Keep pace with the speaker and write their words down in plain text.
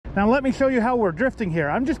Now let me show you how we're drifting here.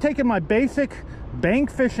 I'm just taking my basic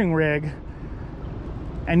bank fishing rig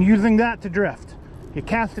and using that to drift. You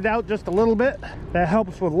cast it out just a little bit. That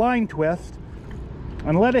helps with line twist.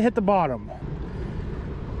 And let it hit the bottom.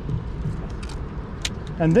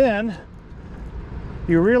 And then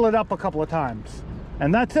you reel it up a couple of times.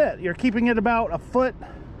 And that's it. You're keeping it about 1 foot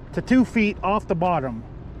to 2 feet off the bottom.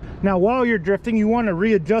 Now while you're drifting, you want to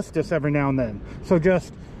readjust this every now and then. So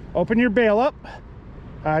just open your bail up.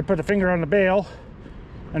 I'd put a finger on the bail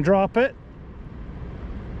and drop it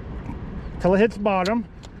till it hits bottom,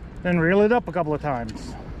 then reel it up a couple of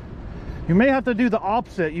times. You may have to do the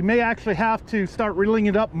opposite. You may actually have to start reeling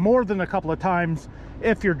it up more than a couple of times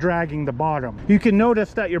if you're dragging the bottom. You can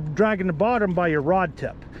notice that you're dragging the bottom by your rod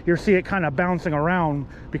tip. You'll see it kind of bouncing around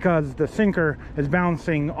because the sinker is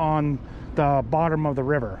bouncing on the bottom of the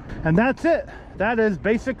river. And that's it. That is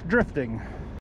basic drifting.